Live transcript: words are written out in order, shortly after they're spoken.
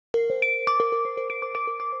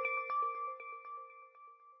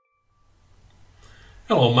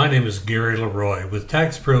Hello, my name is Gary LaRoy with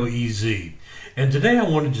TaxProEZ, and today I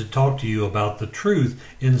wanted to talk to you about the truth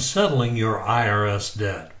in settling your IRS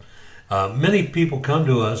debt. Many people come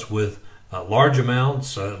to us with large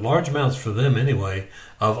amounts for them anyway,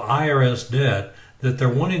 of IRS debt that they're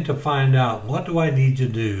wanting to find out, what do I need to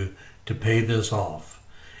do to pay this off?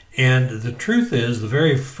 And the truth is, the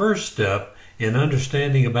very first step in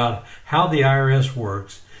understanding about how the IRS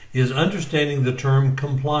works is understanding the term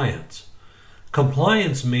compliance.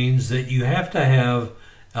 Compliance means that you have to have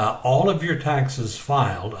all of your taxes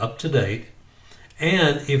filed up to date,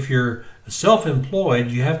 and if you're self-employed,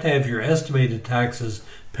 you have to have your estimated taxes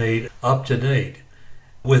paid up to date.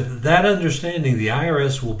 With that understanding, the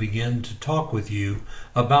IRS will begin to talk with you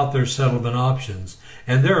about their settlement options,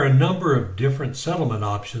 and there are a number of different settlement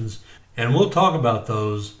options, and we'll talk about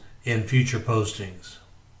those in future postings.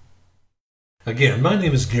 Again, my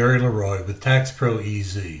name is Gary LaRoy with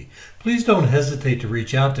TaxProEZ. Please don't hesitate to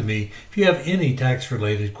reach out to me if you have any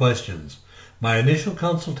tax-related questions. My initial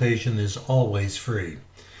consultation is always free.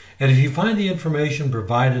 And if you find the information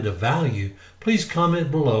provided of value, please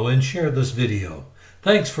comment below and share this video.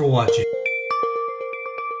 Thanks for watching.